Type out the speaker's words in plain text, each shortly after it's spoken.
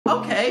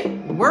okay,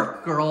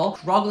 work girl.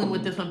 Struggling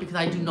with this one because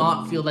I do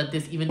not feel that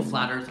this even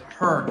flatters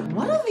her.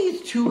 What do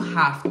these two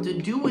have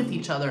to do with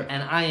each other?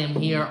 And I am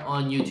here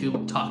on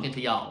YouTube talking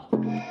to y'all.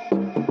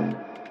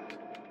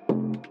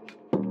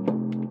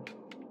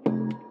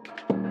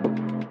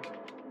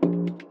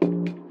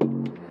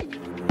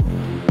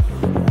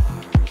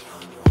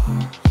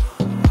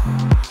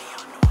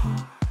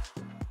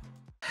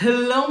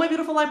 Hello my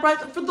beautiful light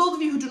brides. For those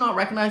of you who do not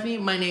recognize me,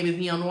 my name is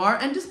Neon Noire,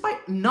 and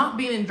despite not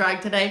being in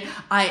drag today,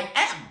 I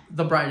am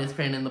the brightest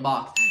crane in the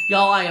box.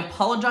 Y'all, I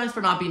apologize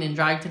for not being in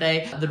drag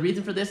today. The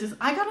reason for this is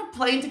I got a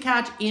plane to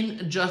catch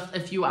in just a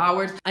few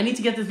hours. I need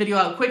to get this video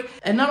out quick,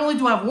 and not only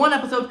do I have one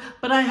episode,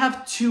 but I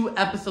have 2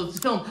 episodes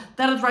to film.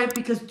 That is right,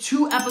 because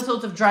 2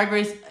 episodes of Drag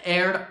Race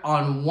aired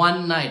on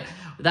one night.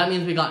 That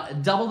means we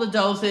got double the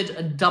dosage,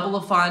 double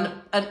the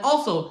fun, and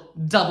also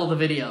double the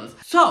videos.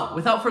 So,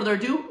 without further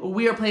ado,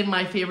 we are playing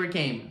my favorite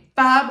game,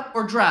 FAB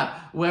or Drab,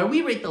 where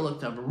we rate the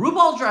looks of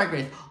RuPaul's Drag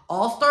Race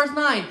All-Stars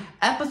 9,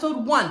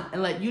 Episode 1,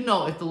 and let you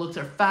know if the looks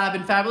are fab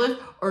and fabulous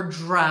or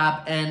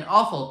drab and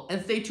awful.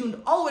 And stay tuned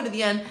all the way to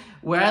the end,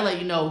 where I let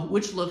you know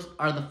which looks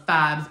are the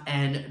fabs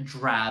and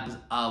drabs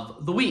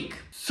of the week.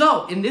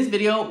 So, in this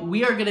video,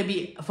 we are gonna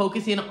be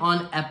focusing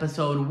on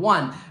Episode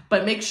 1,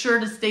 but make sure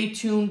to stay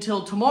tuned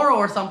till tomorrow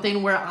or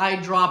something where I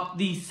drop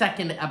the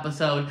 2nd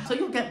episode, so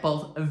you'll get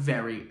both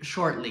very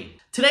shortly.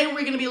 Today,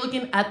 we're gonna be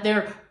looking at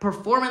their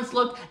performance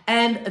look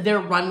and their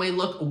runway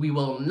look. We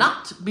will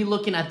not be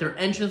looking at their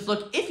entrance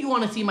look. If you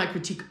wanna see my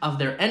critique of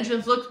their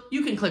entrance look,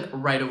 you can click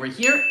right over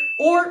here,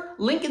 or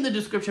link in the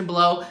description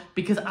below,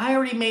 because I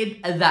already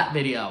made that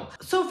video.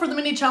 So for the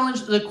mini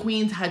challenge, the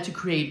queens had to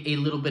create a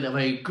little bit of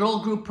a girl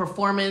group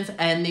performance,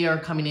 and they are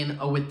coming in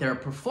with their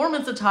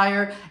performance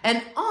attire.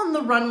 And on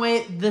the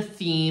runway, the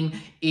theme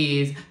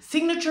is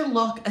signature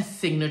look, a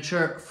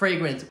signature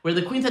fragrance, where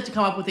the queens had to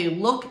come up with a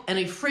look and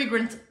a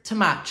fragrance to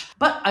match.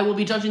 But I will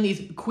be judging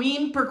these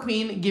queen per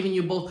queen, giving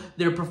you both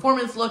their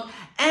performance look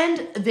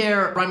and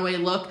their runway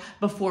look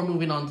before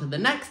moving on to the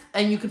next,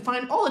 and you can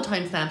find all the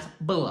timestamps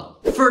below.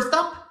 First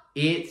up,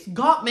 it's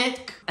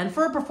Gottmik. And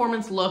for a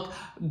performance look,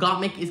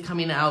 Gottmik is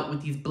coming out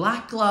with these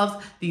black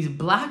gloves, these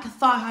black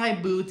thigh-high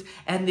boots,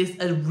 and this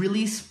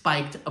really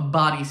spiked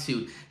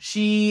bodysuit.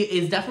 She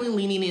is definitely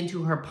leaning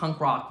into her punk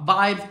rock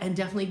vibes and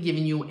definitely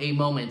giving you a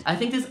moment. I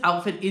think this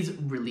outfit is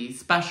really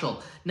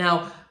special.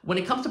 Now, when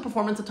it comes to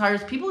performance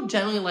attires, people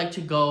generally like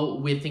to go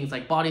with things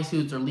like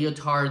bodysuits or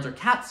leotards or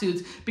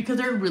catsuits because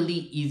they're really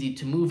easy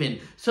to move in.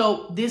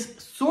 So this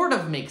sort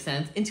of makes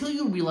sense until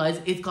you realize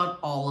it's got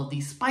all of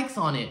these spikes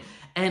on it.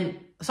 And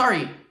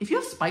sorry, if you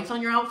have spikes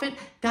on your outfit,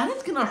 that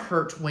is gonna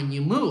hurt when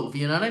you move,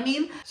 you know what I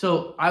mean?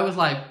 So I was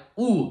like,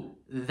 ooh,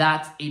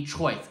 that's a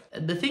choice.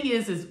 The thing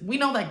is we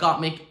know that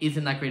Gottmik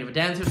isn't that great of a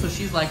dancer, so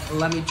she's like,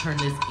 let me turn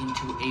this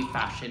into a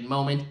fashion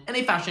moment, and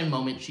a fashion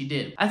moment she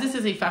did. As this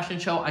is a fashion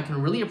show, I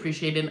can really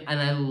appreciate it, and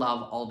I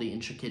love all the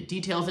intricate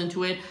details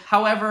into it.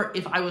 However,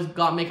 if I was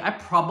Gottmik, I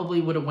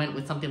probably would have went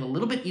with something a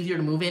little bit easier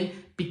to move in.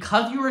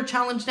 Because you're a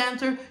challenge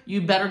dancer,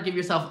 you better give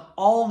yourself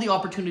all the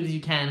opportunities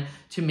you can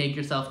to make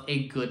yourself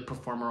a good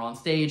performer on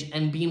stage,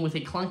 and being with a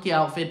clunky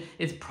outfit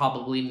is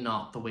probably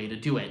not the way to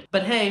do it.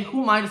 But hey,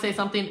 who am I to say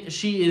something?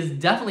 She is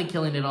definitely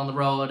killing it on the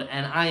road,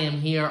 and I am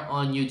here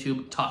on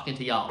YouTube talking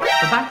to y'all.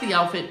 But back to the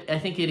outfit, I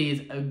think it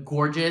is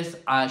gorgeous.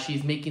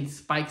 She's making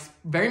spikes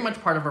very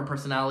much part of her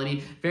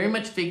personality, very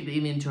much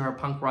fitting into her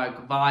punk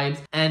rock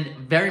vibes, and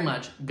very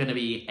much gonna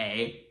be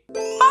a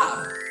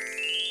bob.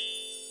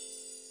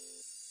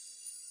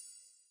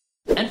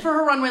 And for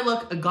her runway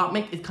look,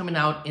 Gottmik is coming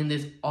out in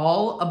this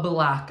all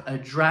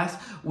black dress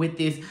with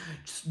this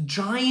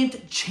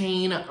giant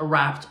chain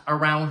wrapped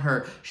around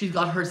her. She's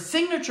got her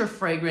signature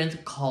fragrance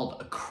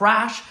called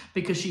Crash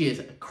because she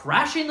is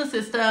crashing the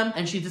system,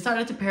 and she's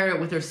decided to pair it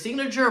with her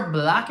signature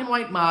black and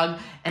white mug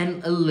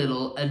and a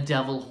little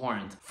devil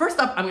horns. First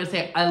up, I'm gonna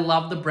say I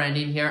love the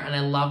branding here, and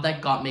I love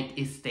that Gottmik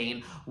is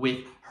staying with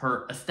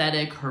her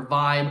aesthetic, her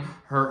vibe,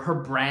 her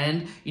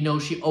brand. You know,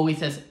 she always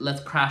says, let's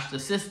crash the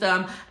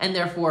system, and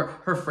therefore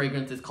her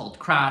fragrance is called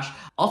Crash.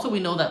 Also, we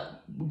know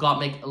that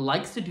Gottmik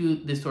likes to do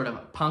this sort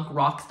of punk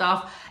rock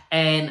stuff,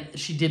 and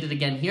she did it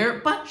again here,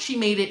 but she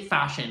made it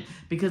fashion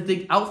because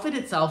the outfit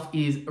itself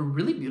is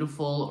really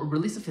beautiful,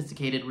 really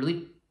sophisticated,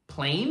 really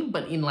plain,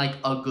 but in like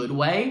a good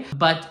way.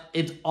 But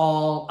it's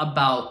all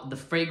about the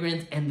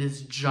fragrance and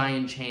this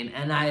giant chain,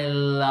 and I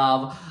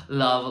love,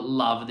 love,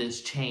 love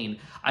this chain.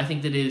 I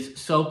think that it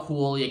is so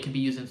cool. It can be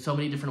used in so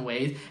many different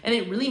ways, and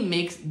it really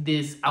makes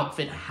this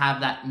outfit have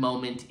that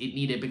moment it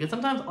needed, because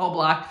sometimes all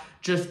black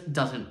just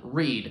doesn't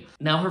read.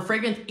 Now, her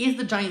fragrance is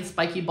the giant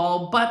spiky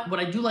ball, but what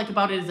I do like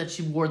about it is that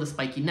she wore the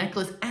spiky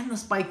necklace and the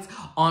spikes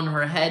on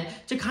her head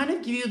to kind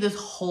of give you this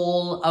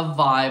whole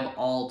vibe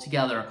all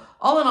together.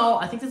 All in all,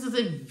 I think this is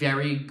a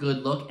very good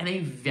look and a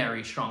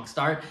very strong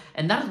start,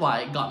 and that is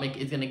why Gottmik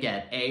is gonna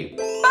get a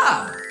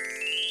FAB.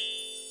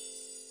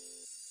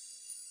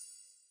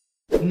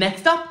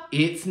 Next up,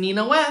 it's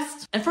Nina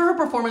West. And for her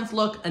performance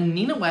look,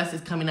 Nina West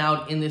is coming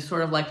out in this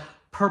sort of like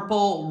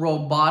purple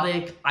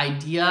robotic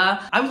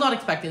idea. I was not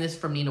expecting this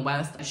from Nina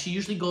West. She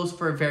usually goes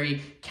for a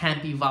very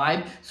campy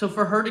vibe. So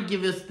for her to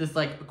give us this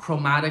like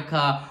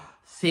chromatica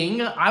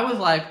thing, I was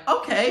like,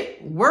 okay,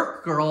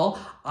 work girl.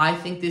 I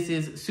think this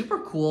is super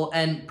cool,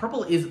 and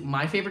purple is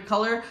my favorite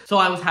color, so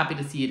I was happy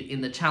to see it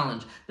in the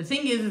challenge. The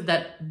thing is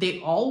that they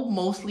all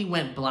mostly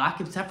went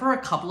black except for a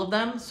couple of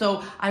them,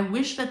 so I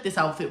wish that this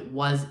outfit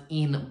was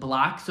in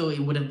black so it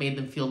would have made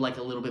them feel like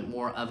a little bit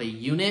more of a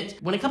unit.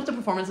 When it comes to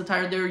performance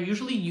attire, they're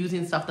usually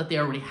using stuff that they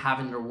already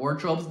have in their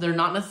wardrobes. They're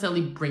not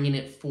necessarily bringing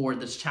it for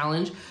this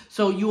challenge,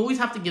 so you always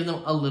have to give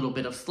them a little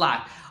bit of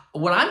slack.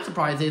 What I'm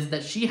surprised is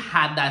that she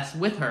had that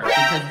with her,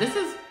 because this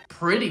is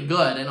pretty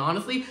good, and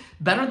honestly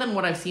better than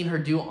what I've seen her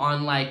do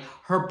on like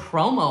her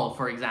promo,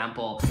 for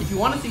example. If you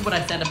want to see what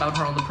I said about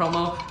her on the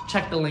promo,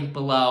 check the link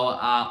below.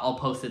 I'll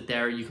post it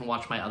there. You can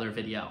watch my other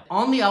video.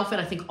 On the outfit,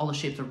 I think all the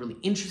shapes are really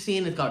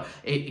interesting.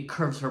 It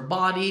curves her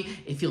body.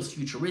 It feels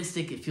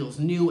futuristic. It feels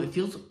new. It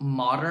feels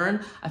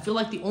modern. I feel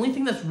like the only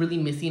thing that's really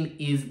missing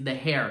is the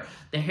hair.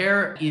 The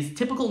hair is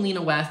typical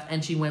Nina West,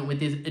 and she went with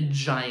this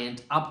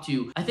giant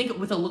updo. I think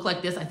with a look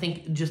like this, I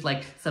think just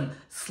like some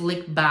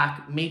slick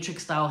back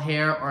Matrix style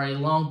hair or a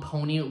long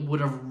pony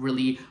would have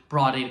really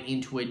brought it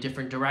into a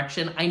different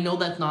direction. I know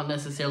that's not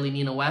necessarily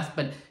Nina West,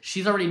 but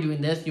she's already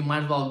doing this. You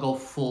might as well go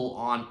full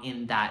on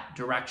in that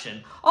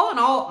direction. All in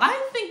all,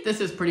 I think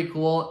this is pretty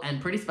cool and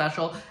pretty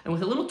special, and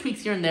with a little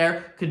tweaks here and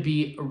there could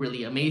be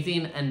really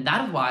amazing, and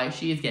that is why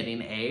she is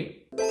getting a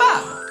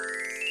FAB.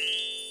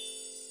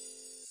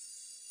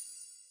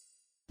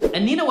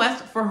 And Nina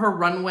West, for her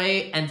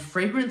runway and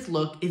fragrance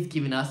look, is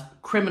giving us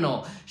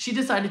criminal. She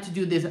decided to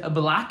do this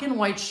black and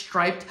white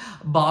striped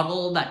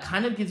bottle that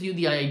kind of gives you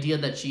the idea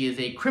that she is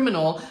a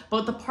criminal,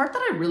 but the part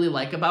that I really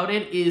like about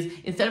it is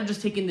instead of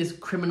just taking this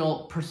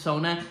criminal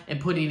persona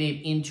and putting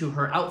it into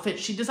her outfit,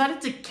 she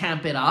decided to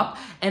camp it up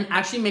and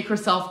actually make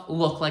herself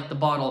look like the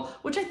bottle,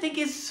 which I think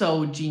is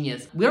so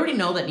genius. We already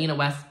know that Nina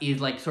West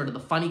is like sort of the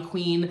funny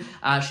queen.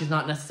 She's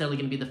not necessarily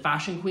going to be the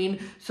fashion queen,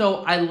 so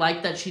I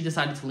like that she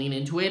decided to lean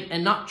into it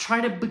and not try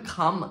to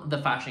become the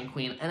fashion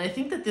queen, and I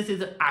think that this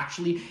is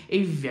actually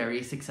a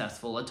very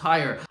successful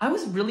attire. I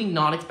was really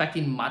not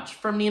expecting much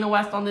from Nina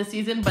West on this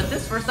season, but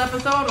this first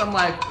episode, I'm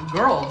like,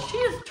 girl, she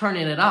is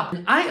turning it up.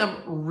 And I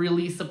am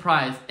really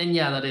surprised. And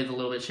yeah, that is a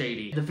little bit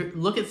shady. The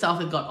look itself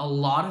has got a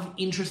lot of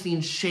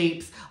interesting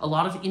shapes, a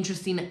lot of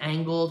interesting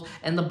angles,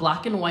 and the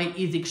black and white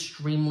is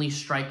extremely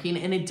striking,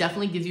 and it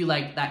definitely gives you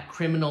like that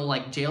criminal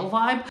like jail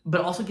vibe,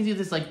 but also gives you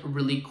this like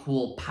really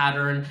cool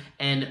pattern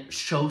and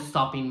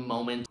show-stopping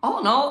moment. All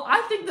in all, I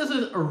think this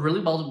is really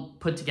well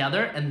put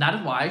together, and that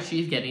is why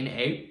she's getting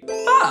a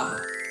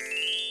FAB.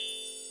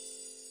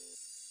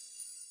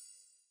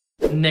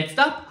 Next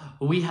up,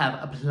 we have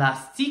a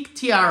Plastique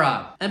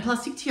Tiara. And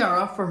Plastique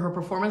Tiara, for her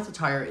performance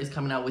attire, is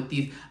coming out with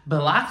these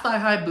black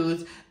thigh-high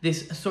boots,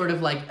 this sort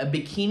of like a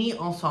bikini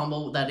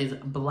ensemble that is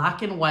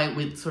black and white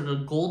with sort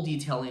of gold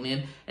detailing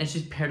in, and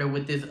she's paired it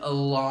with this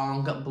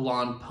long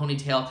blonde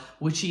ponytail,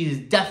 which she is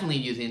definitely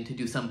using to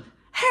do some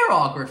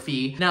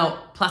hairography. Now,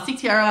 Plastique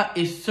Tiara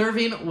is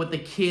serving what the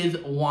kids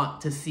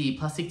want to see.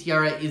 Plastique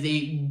Tiara is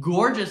a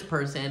gorgeous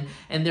person,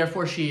 and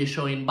therefore she is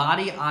showing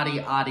body,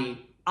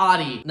 addy.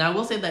 Now, I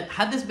will say that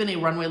had this been a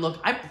runway look,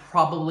 I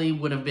probably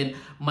would have been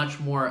much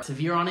more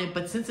severe on it,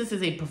 but since this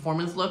is a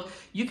performance look,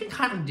 you can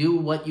kind of do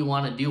what you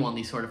want to do on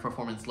these sort of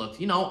performance looks.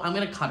 You know, I'm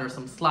gonna cut her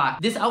some slack.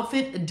 This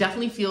outfit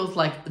definitely feels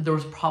like there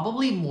was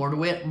probably more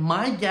to it.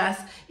 My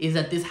guess is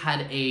that this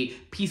had a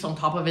piece on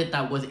top of it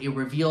that was a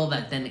reveal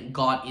that then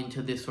got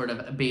into this sort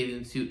of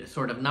bathing suit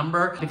sort of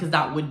number, because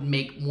that would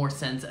make more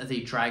sense as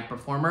a drag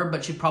performer,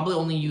 but she probably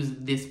only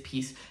used this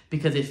piece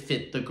because it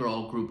fit the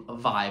girl group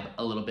vibe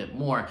a little bit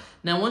more.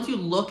 Now, once you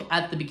look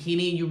at the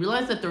bikini, you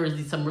realize that there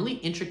is some really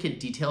intricate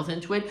details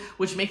into it,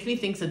 which makes me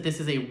think that this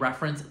is a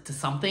reference to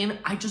something.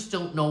 I just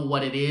don't know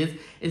what it is.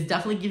 It's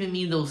definitely giving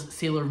me those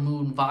Sailor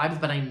Moon vibes,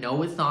 but I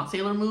know it's not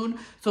Sailor Moon,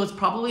 so it's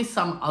probably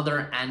some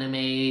other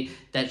anime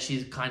that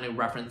she's kind of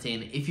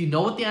referencing. If you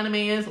know what the anime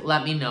is,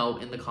 let me know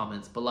in the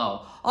comments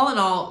below. All in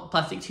all,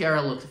 Plastique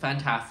Tiara looks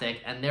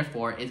fantastic, and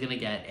therefore is gonna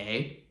get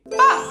a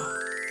FAB.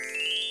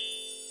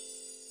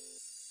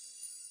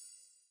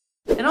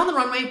 And on the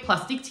runway,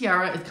 Plastique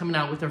Tiara is coming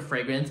out with her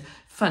fragrance,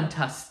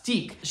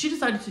 Fantastique. She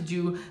decided to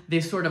do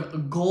this sort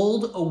of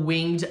gold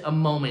winged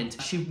moment.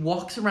 She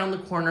walks around the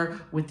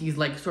corner with these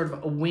like sort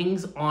of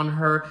wings on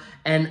her,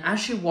 and as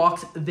she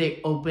walks,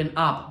 they open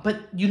up.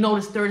 But you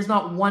notice there is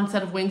not one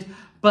set of wings,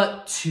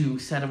 but two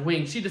set of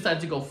wings. She decided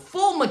to go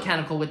full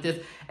mechanical with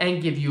this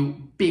and give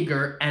you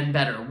bigger and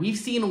better. We've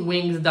seen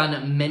wings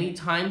done many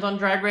times on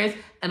Drag Race,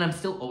 and I'm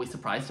still always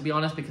surprised, to be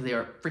honest, because they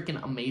are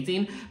freaking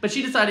amazing. But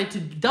she decided to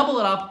double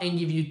it up and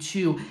give you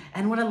two.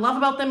 And what I love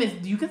about them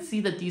is you can see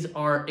that these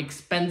are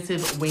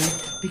expensive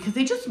wings because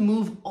they just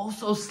move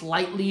also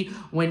slightly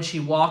when she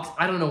walks.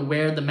 I don't know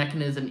where the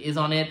mechanism is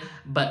on it,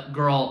 but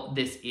girl,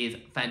 this is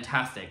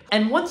fantastic.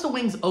 And once the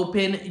wings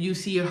open, you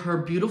see her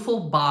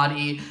beautiful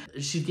body.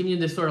 She's giving you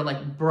this sort of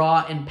like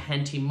bra and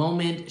panty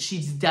moment.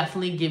 She's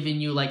definitely giving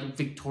you like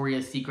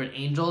Victoria's Secret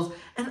angels,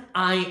 and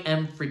I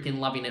am freaking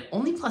loving it.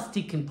 Only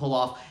Plastique can pull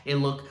off a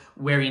look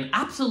wearing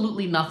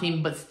absolutely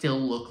nothing but still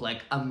look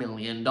like $1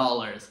 million.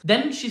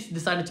 Then she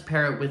decided to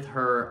pair it with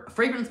her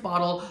fragrance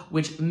bottle,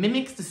 which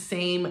mimics the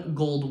same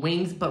gold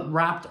wings but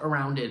wrapped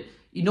around it.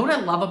 You know what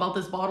I love about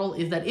this bottle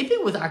is that if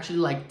it was actually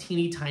like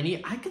teeny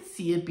tiny, I could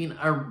see it being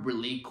a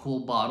really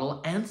cool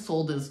bottle and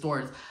sold in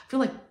stores. I feel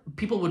like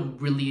people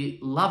would really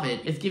love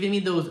it. It's giving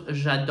me those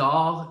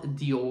J'adore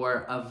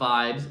Dior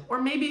vibes,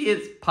 or maybe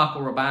it's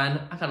Paco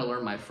Rabanne. I gotta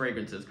learn my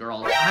fragrances,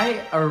 girl.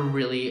 I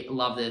really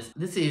love this.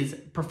 This is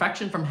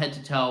perfection from head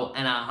to toe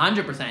and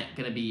 100%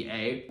 gonna be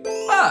a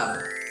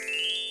FAB.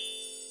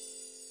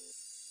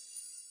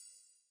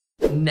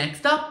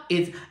 Next up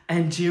is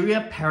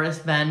Angeria Paris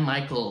Van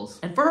Michaels.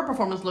 And for her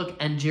performance look,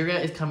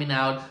 Angeria is coming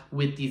out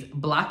with these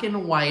black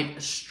and white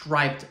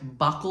striped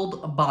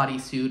buckled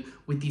bodysuit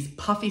with these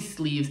puffy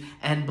sleeves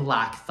and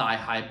black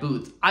thigh-high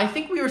boots. I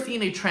think we are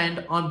seeing a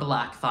trend on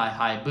black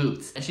thigh-high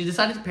boots. And she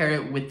decided to pair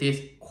it with this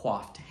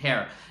coiffed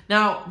hair.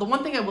 Now, the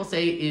one thing I will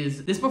say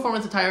is this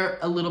performance attire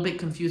a little bit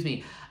confused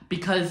me,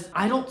 because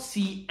I don't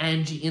see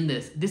Angie in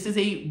this. This is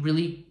a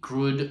really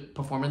good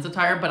performance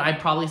attire, but I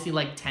probably see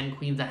like 10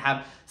 queens that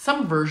have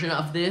some version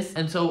of this.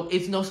 And so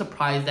it's no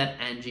surprise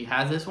that Angie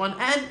has this one.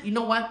 And you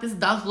know what? This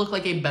does look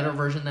like a better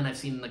version than I've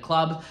seen in the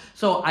clubs.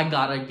 So I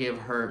gotta give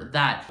her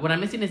that. What I'm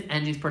missing is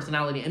Angie's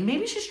personality. And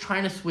maybe she's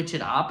trying to switch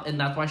it up, and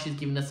that's why she's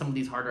giving us some of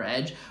these harder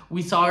edge.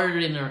 We saw her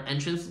in her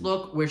entrance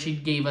look where she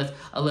gave us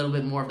a little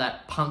bit more of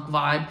that punk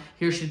vibe.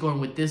 Here she's going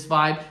with this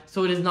vibe.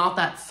 So it is not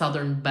that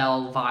Southern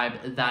Belle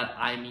vibe that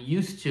I'm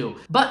used to.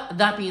 But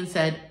that being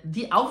said,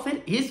 the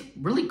outfit is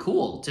really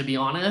cool, to be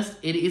honest.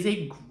 It is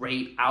a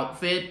great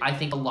outfit. I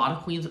think a lot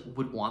of queens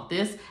would want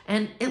this,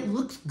 and it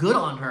looks good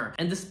on her.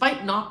 And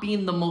despite not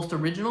being the most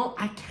original,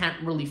 I can't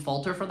really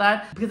fault her for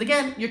that, because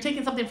again, you're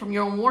taking something from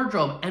your own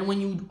wardrobe, and when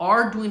you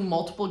are doing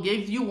multiple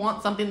gigs, you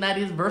want something that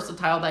is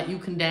versatile that you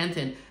can dance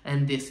in,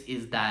 and this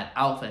is that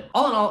outfit.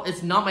 All in all,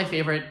 it's not my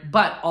favorite,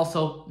 but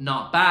also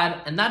not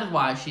bad, and that is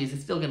why she is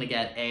still gonna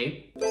get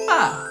a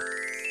FAB.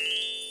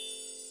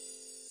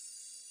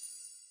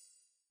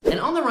 And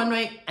on the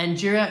runway,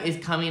 Angeria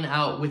is coming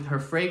out with her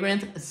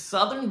fragrance,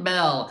 Southern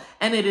Belle,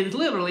 and it is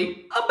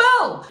literally a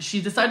bell. She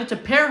decided to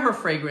pair her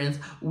fragrance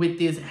with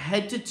this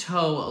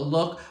head-to-toe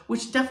look,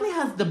 which definitely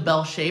has the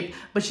bell shape,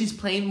 but she's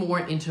playing more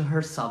into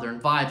her Southern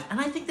vibes. And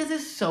I think this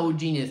is so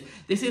genius.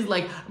 This is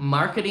like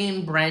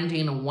marketing,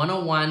 branding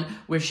 101,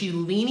 where she's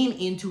leaning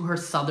into her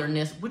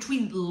Southernness, which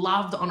we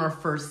loved on our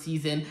first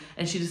season,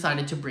 and she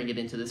decided to bring it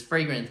into this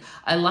fragrance.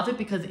 I love it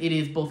because it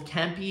is both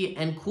campy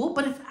and cool,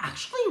 but it's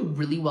actually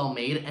really well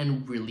made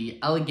and really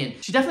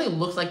elegant. She definitely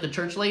looks like the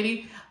church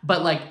lady,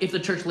 but like if the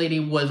church lady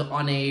was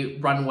on a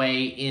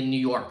runway in New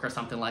York or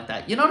something like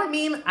that. You know what I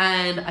mean?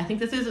 And I think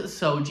this is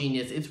so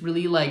genius. It's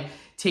really like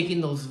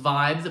taking those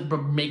vibes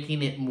but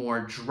making it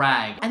more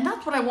drag. And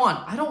that's what I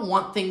want. I don't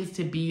want things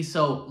to be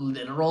so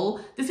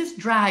literal. This is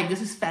drag,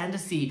 this is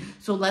fantasy.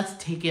 So let's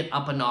take it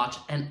up a notch,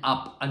 and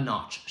up a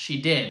notch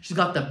she did. She's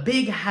got the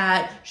big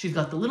hat, she's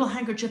got the little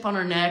handkerchief on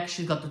her neck,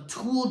 she's got the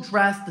tulle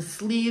dress, the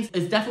sleeves.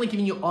 It's definitely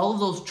giving you all of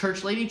those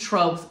church lady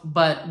tropes,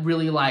 but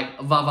really like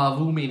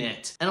va-va-vooming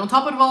it. And on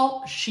top of it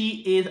all,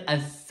 she is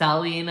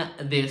selling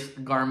this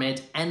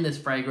garment and this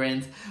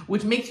fragrance,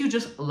 which makes you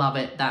just love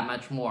it that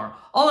much more.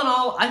 All in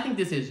all, I think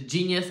this is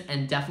genius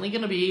and definitely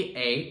gonna be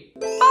a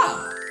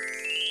FAB.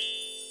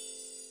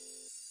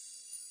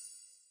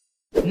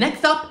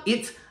 Next up,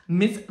 it's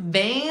Miss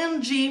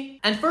Vanjie.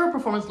 And for her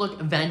performance look,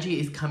 Vanjie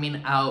is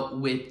coming out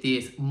with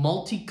this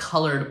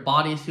multicolored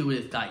bodysuit.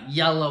 It's got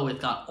yellow,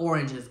 it's got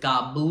orange, it's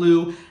got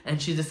blue,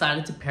 and she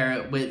decided to pair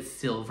it with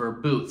silver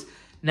boots.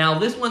 Now,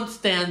 this one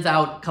stands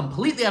out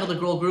completely out of the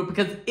girl group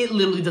because it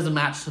literally doesn't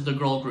match to the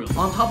girl group.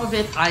 On top of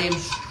it, I am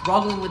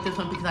struggling with this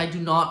one because I do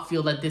not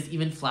feel that this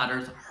even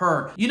flatters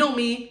her. You know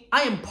me,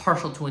 I am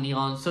partial to a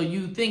neon, so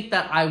you think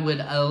that I would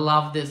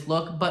love this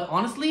look, but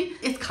honestly,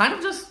 it's kind of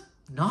just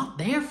not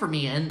there for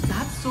me, and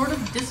that's sort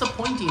of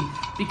disappointing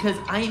because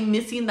I am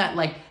missing that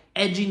like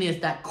edginess,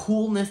 that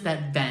coolness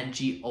that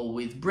Vanjie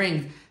always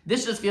brings.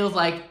 This just feels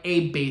like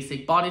a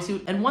basic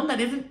bodysuit, and one that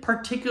isn't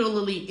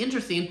particularly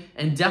interesting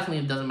and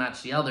definitely doesn't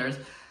match the others.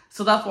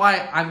 So that's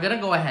why I'm gonna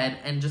go ahead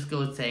and just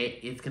go and say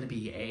it's gonna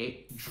be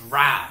a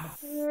Drab.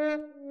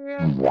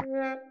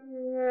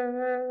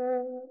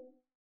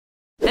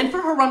 And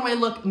for her runway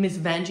look, Miss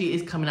Vanjie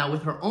is coming out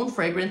with her own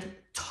fragrance,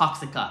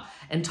 Toxica.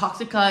 And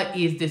Toxica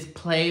is this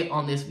play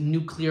on this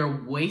nuclear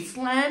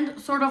wasteland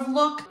sort of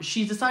look.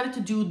 She's decided to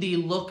do the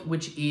look,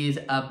 which is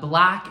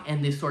black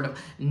and this sort of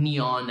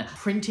neon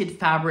printed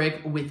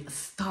fabric with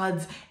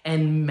studs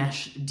and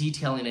mesh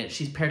detail in it.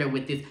 She's paired it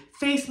with this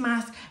face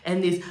mask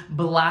and this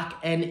black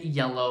and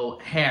yellow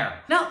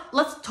hair. Now,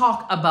 let's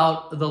talk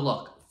about the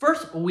look.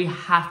 First, we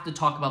have to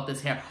talk about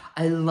this hair.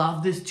 I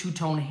love this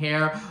two-tone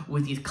hair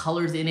with these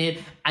colors in it.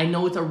 I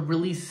know it's a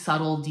really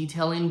subtle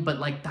detailing, but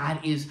like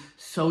that is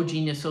so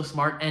genius, so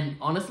smart, and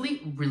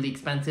honestly, really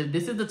expensive.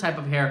 This is the type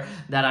of hair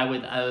that I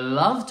would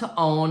love to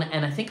own,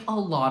 and I think a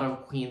lot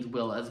of queens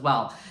will as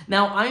well.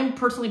 Now, I'm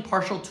personally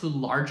partial to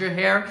larger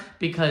hair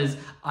because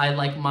I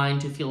like mine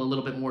to feel a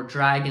little bit more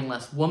drag and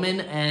less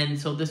woman, and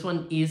so this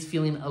one is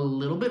feeling a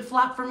little bit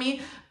flat for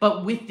me,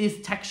 but with this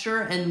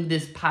texture and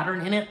this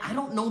pattern in it, I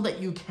don't know that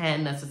you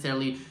can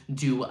necessarily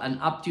do an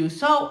updo,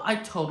 so I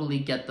totally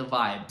get the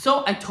vibe.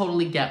 So I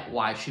totally get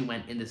why she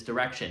went in this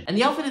direction. And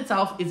the outfit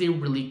itself is a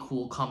really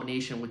cool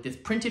combination with this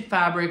printed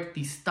fabric,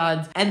 these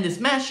studs, and this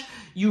mesh.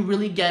 You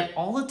really get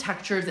all the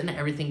textures and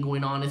everything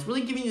going on. It's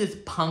really giving you this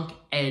punk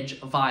edge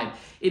vibe.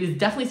 It is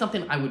definitely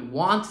something I would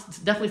want. It's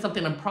definitely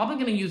something I'm probably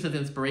going to use as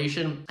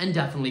inspiration, and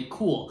definitely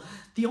cool.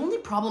 The only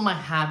problem I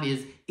have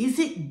is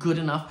it good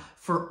enough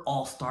for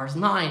All Stars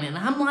 9? And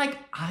I'm like,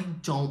 I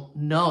don't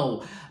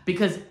know.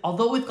 Because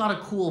although it's got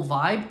a cool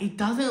vibe, it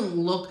doesn't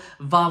look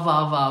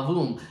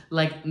va-va-va-voom.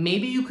 Like,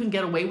 maybe you can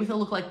get away with a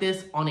look like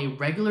this on a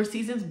regular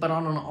seasons, but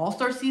on an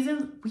All-Star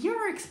season, we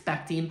are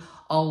expecting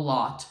a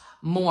lot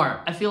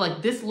more. I feel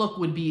like this look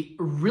would be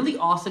really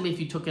awesome if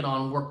you took it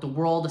on Work the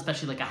World,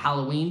 especially like a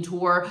Halloween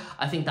tour.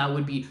 I think that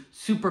would be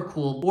super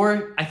cool.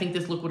 Or I think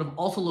this look would have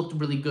also looked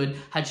really good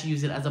had she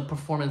used it as a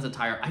performance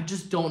attire. I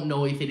just don't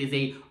know if it is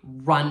a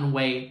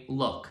runway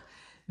look.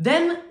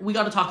 Then we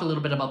got to talk a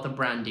little bit about the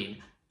branding.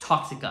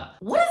 Toxica.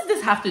 What does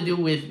this have to do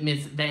with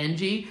Miss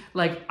Vanjie?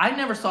 Like, I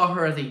never saw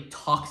her as a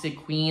toxic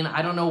queen.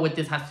 I don't know what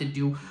this has to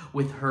do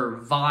with her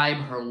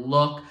vibe, her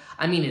look.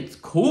 I mean, it's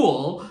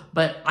cool,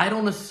 but I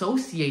don't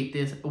associate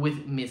this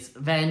with Miss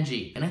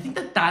Vanjie. And I think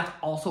that that's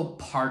also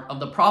part of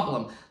the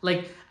problem.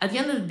 Like, at the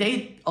end of the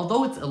day,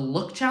 although it's a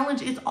look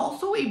challenge, it's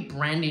also a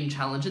branding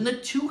challenge, and the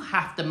two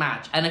have to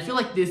match. And I feel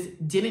like this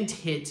didn't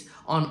hit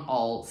on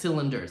all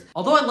cylinders.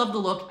 Although I love the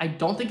look, I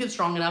don't think it's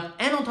strong enough,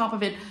 and on top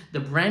of it,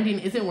 the branding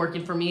isn't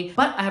working for me,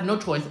 but I have no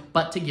choice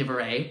but to give her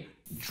a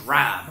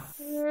drab.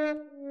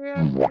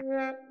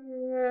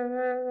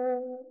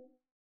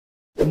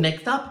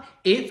 Next up,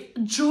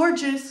 it's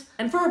Jorgeous.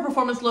 And for her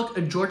performance look,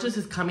 Jorgeous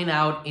is coming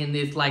out in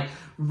this like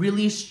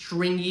really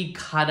stringy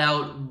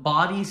cutout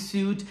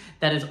bodysuit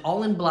that is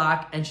all in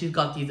black, and she's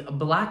got these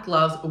black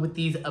gloves with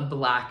these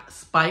black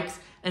spikes,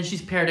 and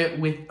she's paired it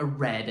with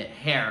red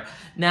hair.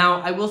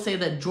 Now, I will say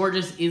that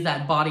Jorgeous is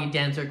that body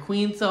dancer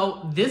queen,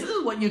 so this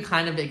is what you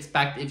kind of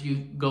expect if you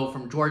go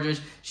from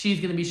Jorgeous. She's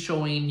gonna be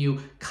showing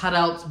you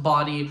cutouts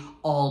body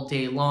all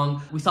day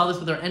long. We saw this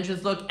with her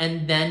entrance look,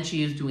 and then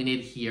she is doing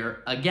it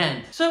here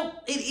again. So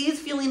it is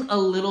feeling a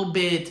little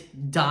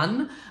bit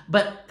done,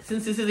 but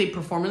since this is a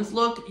performance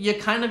look, you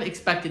kind of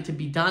expect it to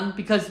be done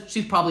because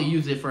she's probably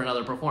used it for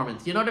another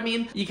performance. You know what I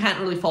mean? You can't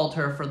really fault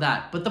her for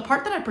that. But the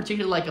part that I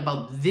particularly like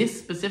about this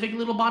specific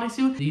little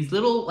bodysuit, these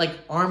little like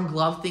arm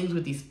glove things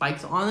with these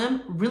spikes on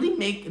them, really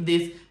make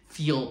this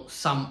feel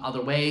some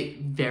other way,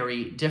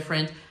 very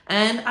different,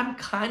 and I'm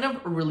kind of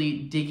really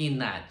digging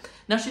that.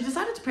 Now, she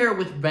decided to pair it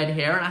with red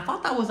hair, and I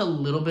thought that was a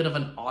little bit of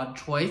an odd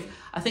choice.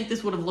 I think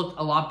this would have looked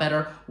a lot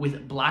better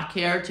with black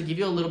hair to give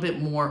you a little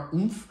bit more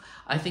oomph.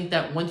 I think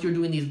that once you're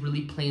doing these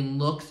really plain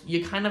looks,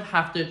 you kind of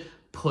have to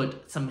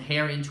put some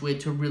hair into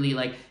it to really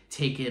like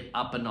take it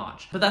up a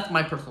notch. But that's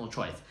my personal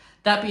choice.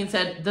 That being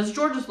said, does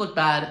Jorgeous look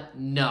bad?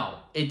 No,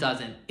 it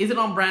doesn't. Is it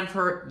on brand for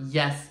her?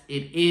 Yes,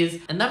 it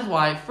is. And that is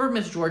why for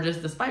Miss Jorgeous,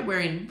 despite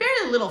wearing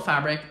very little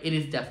fabric, it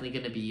is definitely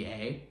gonna be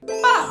a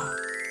FAB.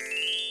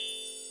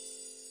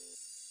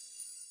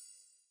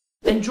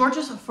 And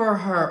Jorgeous, for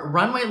her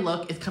runway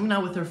look, is coming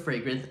out with her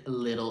fragrance,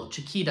 Little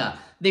Chiquita.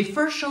 They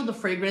first showed the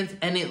fragrance,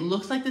 and it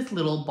looks like this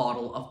little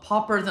bottle of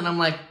poppers, and I'm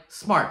like,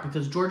 smart,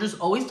 because Jorgeous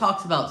always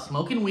talks about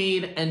smoking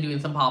weed and doing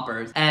some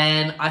poppers,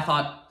 and I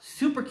thought,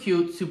 super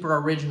cute, super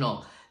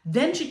original.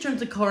 Then she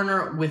turns the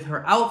corner with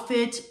her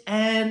outfit,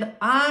 and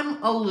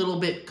I'm a little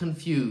bit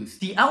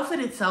confused. The outfit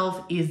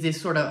itself is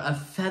this sort of a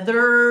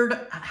feathered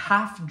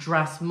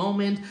half-dress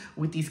moment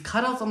with these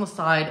cutouts on the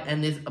side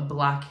and this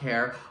black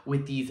hair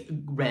with these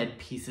red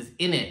pieces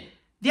in it.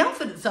 The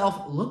outfit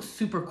itself looks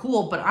super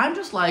cool, but I'm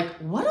just like,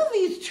 what do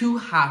these two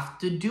have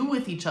to do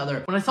with each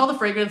other? When I saw the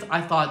fragrance, I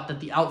thought that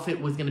the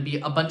outfit was gonna be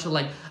a bunch of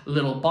like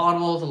little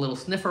bottles, little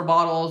sniffer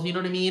bottles, you know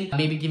what I mean?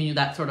 Maybe giving you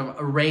that sort of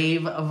a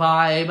rave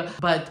vibe,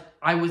 but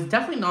I was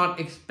definitely not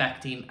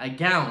expecting a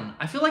gown.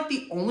 I feel like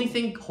the only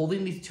thing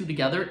holding these two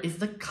together is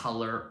the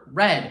color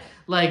red.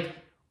 Like,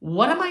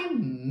 what am I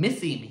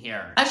missing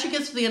here? As she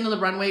gets to the end of the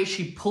runway,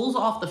 she pulls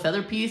off the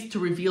feather piece to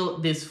reveal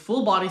this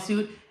full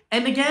bodysuit,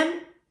 and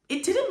again,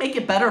 it didn't make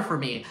it better for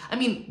me. I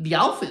mean, the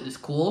outfit is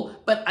cool,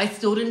 but I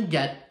still didn't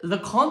get the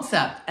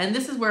concept. And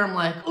this is where I'm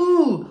like,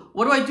 ooh,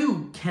 what do I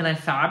do? Can I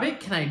fab it?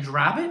 Can I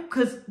drab it?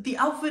 Because the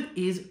outfit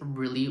is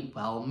really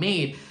well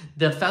made.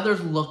 The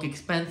feathers look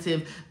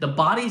expensive. The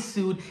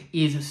bodysuit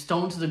is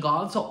stoned to the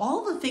god. So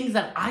all the things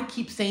that I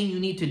keep saying you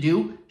need to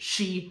do,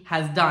 she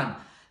has done.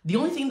 The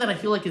only thing that I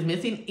feel like is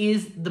missing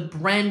is the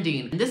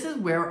branding. And this is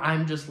where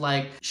I'm just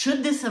like,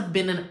 should this have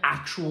been an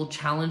actual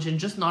challenge and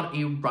just not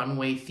a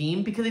runway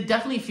theme? Because it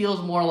definitely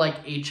feels more like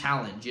a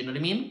challenge, you know what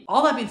I mean?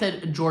 All that being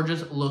said,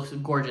 Georgia's looks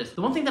gorgeous.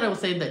 The one thing that I will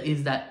say that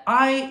is that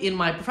I, in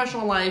my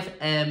professional life,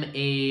 am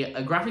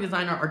a graphic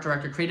designer, art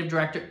director, creative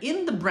director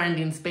in the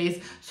branding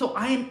space. So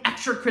I am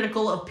extra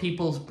critical of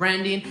people's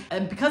branding.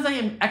 And because I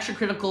am extra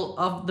critical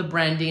of the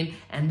branding,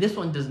 and this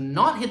one does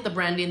not hit the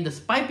branding,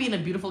 despite being a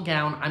beautiful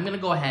gown, I'm gonna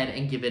go ahead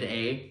and give it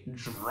a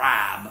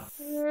drab.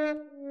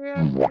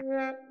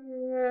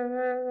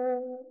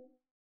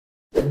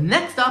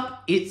 Next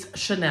up, it's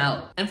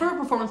Chanel. And for her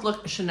performance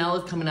look, Chanel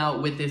is coming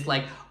out with this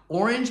like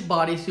orange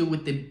bodysuit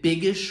with the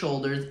biggest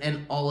shoulders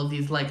and all of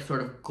these like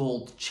sort of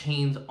gold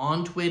chains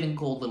onto it and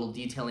gold little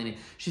detailing it.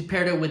 She's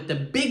paired it with the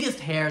biggest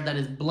hair that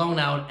is blown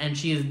out, and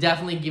she is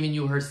definitely giving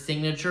you her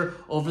signature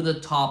over the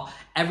top,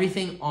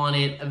 everything on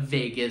it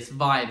Vegas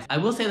vibes. I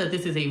will say that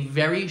this is a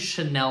very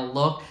Chanel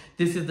look.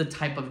 This is the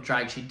type of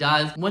drag she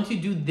does. Once you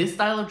do this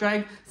style of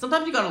drag,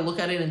 sometimes you gotta look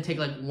at it and take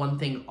like one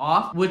thing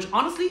off, which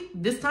honestly,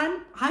 this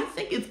time, I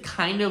think it's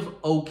kind of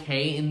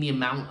okay in the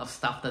amount of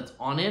stuff that's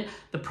on it.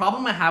 The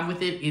problem I have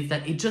with it is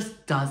that it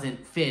just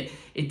doesn't fit.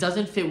 It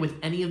doesn't fit with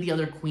any of the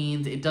other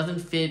queens. It doesn't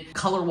fit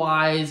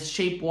color-wise,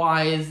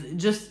 shape-wise, it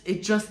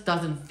just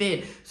doesn't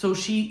fit. So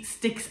she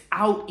sticks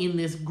out in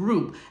this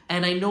group.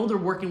 And I know they're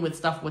working with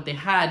stuff what they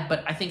had,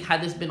 but I think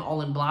had this been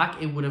all in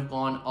black, it would have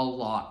gone a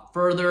lot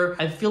further.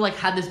 I feel like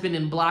had this been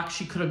in black,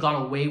 she could have got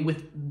away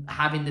with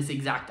having this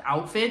exact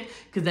outfit,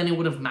 because then it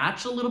would have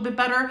matched a little bit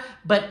better.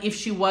 But if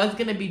she was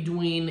gonna be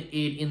doing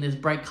it in this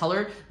bright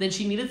color, then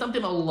she needed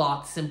something a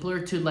lot simpler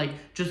to like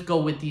just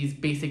go with these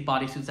basic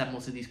bodysuits that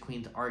most of these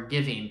queens are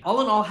giving. All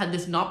in all, had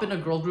this not been a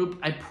girl group,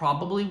 I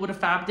probably would have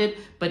fabbed it,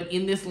 but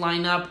in this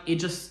lineup, it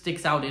just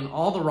sticks out in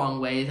all the wrong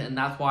ways, and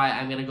that's why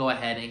I'm gonna go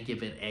ahead and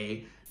give it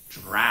a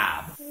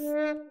drab.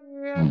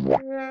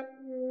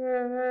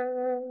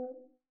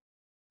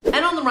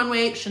 And on the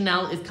runway,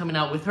 Chanel is coming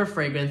out with her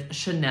fragrance,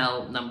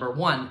 Chanel No.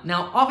 1.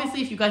 Now,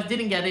 obviously, if you guys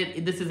didn't get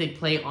it, this is a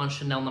play on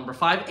Chanel No.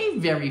 5, a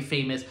very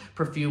famous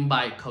perfume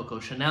by Coco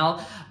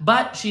Chanel,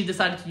 but she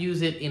decided to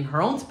use it in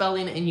her own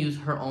spelling and use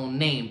her own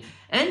name.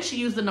 And she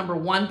used the No.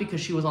 1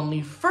 because she was on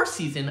the first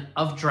season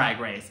of Drag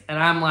Race. And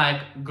I'm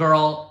like,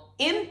 girl,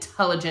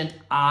 intelligent,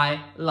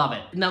 I love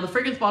it. Now the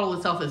fragrance bottle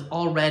itself is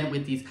all red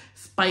with these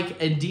spike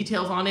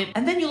details on it,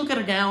 and then you look at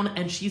her gown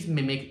and she's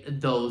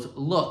mimicked those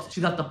looks.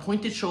 She's got the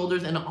pointed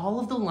shoulders, and all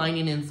of the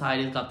lining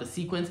inside has got the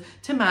sequins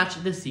to match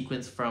the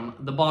sequins from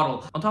the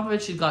bottle. On top of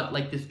it, she's got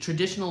like this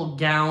traditional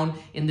gown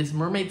in this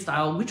mermaid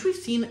style, which we've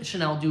seen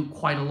Chanel do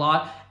quite a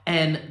lot,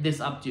 and this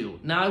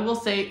updo. Now I will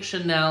say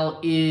Chanel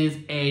is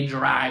a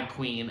drag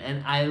queen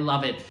and I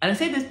love it. And I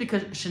say this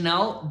because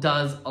Chanel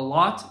does a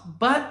lot,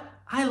 but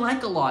I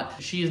like a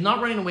lot. She is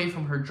not running away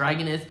from her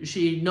dragginess.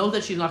 She knows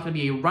that she's not gonna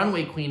be a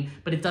runway queen,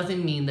 but it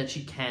doesn't mean that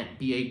she can't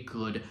be a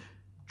good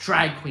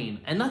drag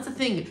queen. And that's the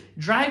thing,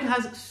 drag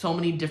has so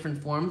many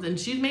different forms, and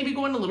she's maybe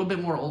going a little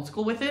bit more old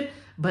school with it,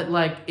 but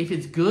like, if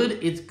it's good,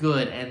 it's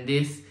good, and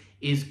this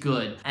is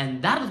good.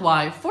 And that is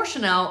why, for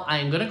Chanel, I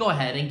am gonna go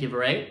ahead and give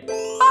her a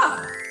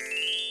FAB.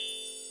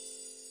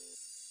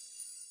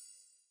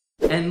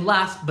 And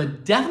last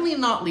but definitely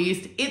not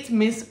least, it's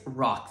Miss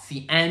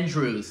Roxy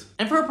Andrews.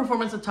 And for her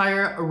performance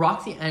attire,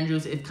 Roxy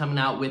Andrews is coming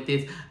out with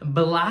this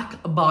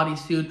black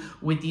bodysuit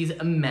with these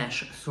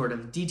mesh sort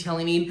of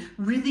detailing,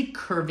 really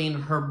curving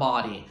her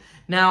body.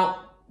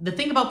 Now, the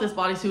thing about this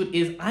bodysuit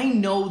is I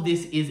know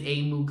this is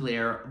a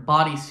Mugler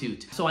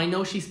bodysuit. So I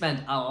know she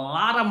spent a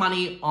lot of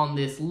money on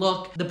this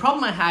look. The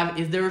problem I have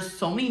is there are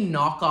so many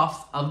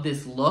knockoffs of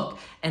this look,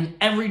 and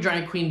every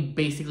drag queen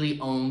basically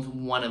owns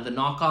one of the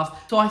knockoffs.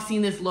 So I've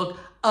seen this look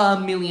a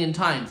million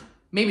times.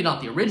 Maybe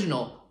not the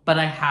original, but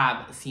I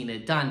have seen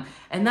it done.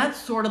 And that's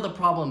sort of the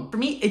problem. For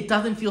me, it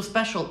doesn't feel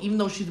special, even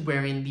though she's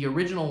wearing the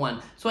original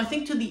one. So I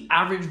think to the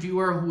average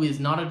viewer who is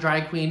not a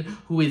drag queen,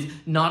 who is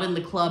not in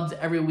the clubs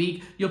every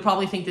week, you'll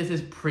probably think this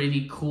is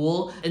pretty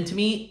cool. And to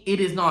me, it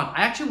is not.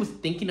 I actually was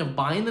thinking of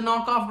buying the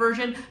knockoff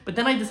version, but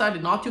then I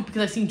decided not to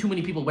because I've seen too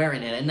many people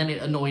wearing it, and then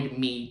it annoyed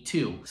me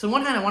too. So on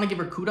one hand, I want to give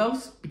her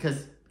kudos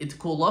because it's a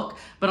cool look,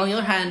 but on the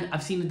other hand,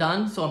 I've seen it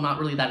done, so I'm not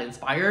really that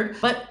inspired.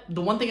 But the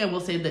one thing I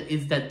will say that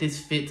is that this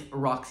fits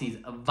Roxy's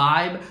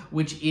vibe,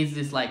 which is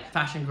this like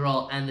fashion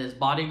girl and this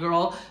body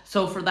girl.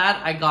 So for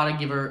that, I gotta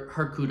give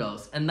her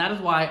kudos. And that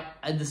is why,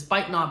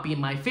 despite not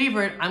being my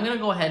favorite, I'm gonna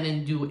go ahead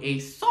and do a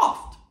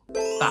soft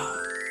FAB.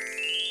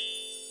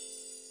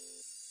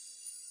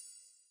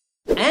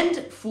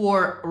 And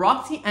for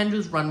Roxy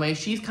Andrews Runway,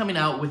 she's coming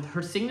out with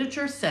her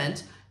signature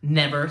scent,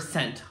 Never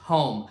Sent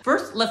Home.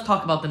 First, let's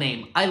talk about the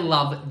name. I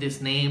love this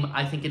name.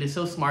 I think it is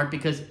so smart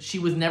because she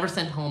was never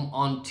sent home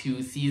on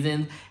 2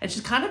 seasons, and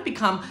she's kind of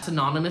become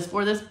synonymous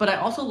for this, but I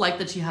also like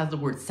that she has the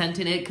word scent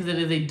in it because it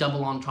is a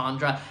double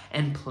entendre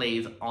and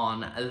plays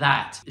on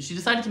that. She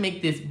decided to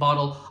make this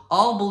bottle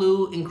all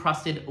blue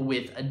encrusted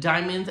with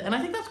diamonds, and I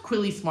think that's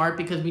really smart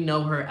because we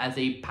know her as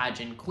a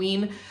pageant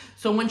queen.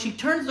 So when she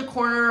turns the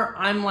corner,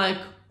 I'm like,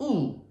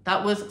 ooh,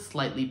 that was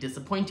slightly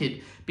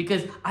disappointed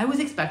because I was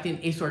expecting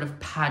a sort of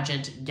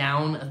pageant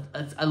gown,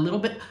 a little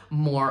bit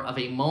more of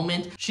a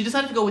moment. She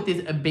decided to go with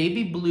this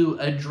baby blue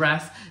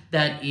dress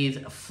that is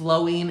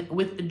flowing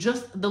with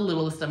just the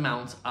littlest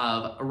amount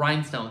of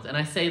rhinestones. And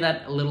I say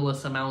that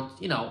littlest amount,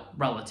 you know,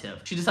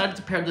 relative. She decided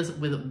to pair this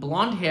with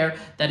blonde hair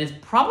that is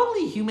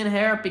probably human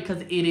hair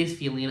because it is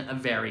feeling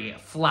very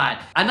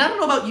flat. And I don't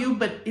know about you,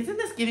 but isn't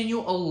this giving you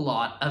a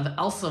lot of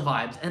Elsa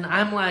vibes? And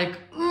I'm like,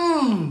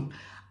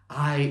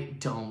 I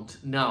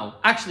don't know.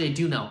 Actually, I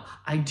do know.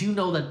 I do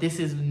know that this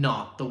is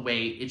not the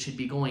way it should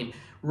be going.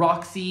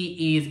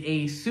 Roxy is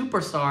a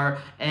superstar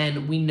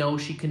and we know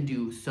she can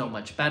do so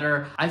much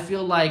better. I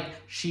feel like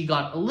she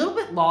got a little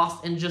bit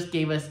lost and just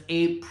gave us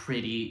a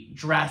pretty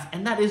dress,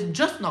 and that is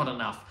just not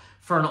enough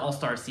for an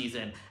all-star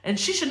season. And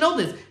she should know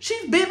this.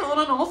 She's been on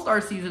an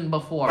all-star season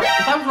before.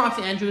 If I was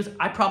Roxy Andrews,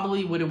 I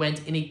probably would have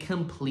went in a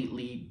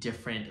completely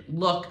different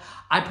look.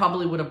 I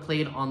probably would have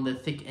played on the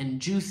thick and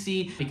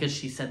juicy because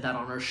she said that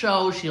on her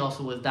show. She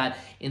also was that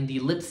in the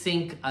lip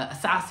sync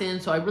assassin.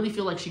 So I really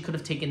feel like she could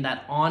have taken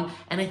that on,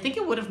 and I think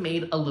it would have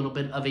made a little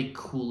bit of a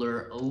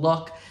cooler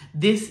look.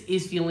 This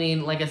is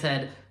feeling, like I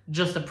said,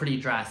 just a pretty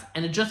dress,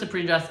 and just a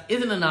pretty dress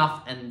isn't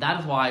enough, and that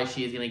is why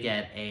she is gonna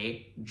get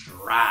a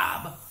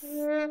drab.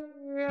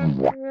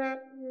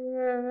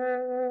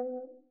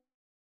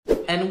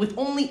 And with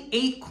only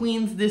 8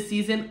 queens this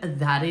season,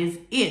 that is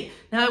it.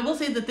 Now, I will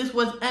say that this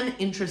was an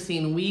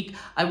interesting week.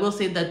 I will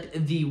say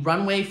that the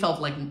runway felt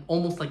like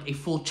almost like a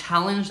full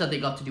challenge that they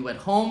got to do at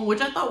home,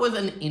 which I thought was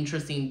an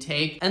interesting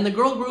take. And the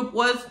girl group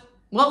was,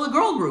 well, the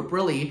girl group,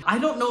 really. I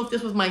don't know if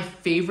this was my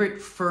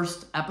favorite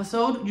first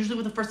episode. Usually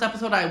with the first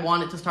episode, I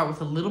want it to start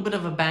with a little bit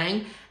of a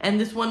bang, and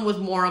this one was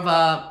more of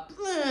a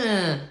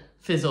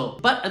fizzle.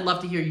 But I'd love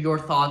to hear your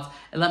thoughts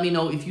and let me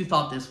know if you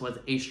thought this was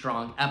a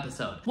strong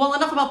episode. Well,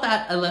 enough about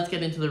that. Let's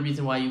get into the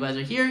reason why you guys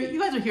are here. You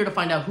guys are here to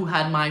find out who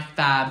had my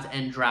fabs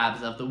and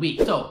drabs of the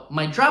week. So,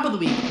 my drab of the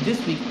week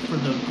this week for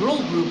the girl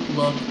group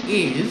look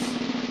is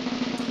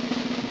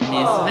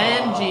Miss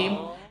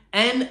Vanjie.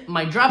 And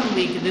my drab of the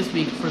week this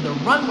week for the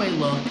runway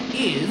look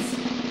is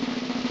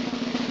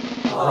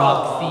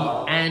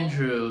Roxy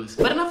Andrews.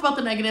 But enough about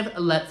the negative,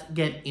 let's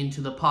get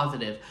into the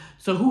positive.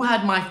 So who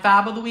had my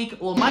fab of the week?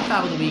 Well, my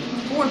fab of the week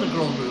for the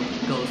girl group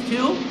goes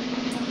to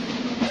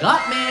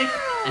Gottmik.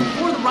 And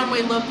for the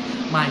runway look,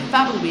 my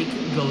fab of the week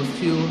goes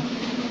to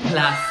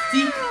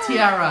Plastique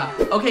Tiara.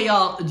 Okay,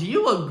 y'all, do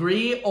you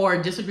agree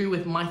or disagree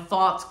with my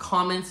thoughts,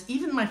 comments,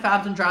 even my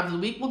fabs and drabs of the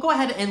week? Well, go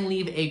ahead and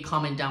leave a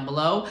comment down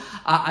below.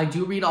 I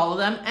do read all of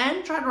them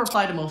and try to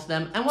reply to most of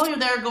them. And while you're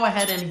there, go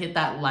ahead and hit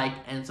that like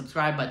and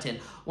subscribe button.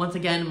 Once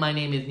again, my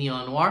name is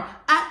Neon Noire,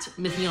 at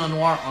Miss Neon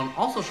Noire on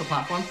all social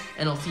platforms,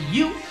 and I'll see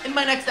you in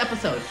my next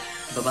episode.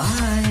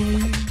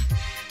 Bye-bye.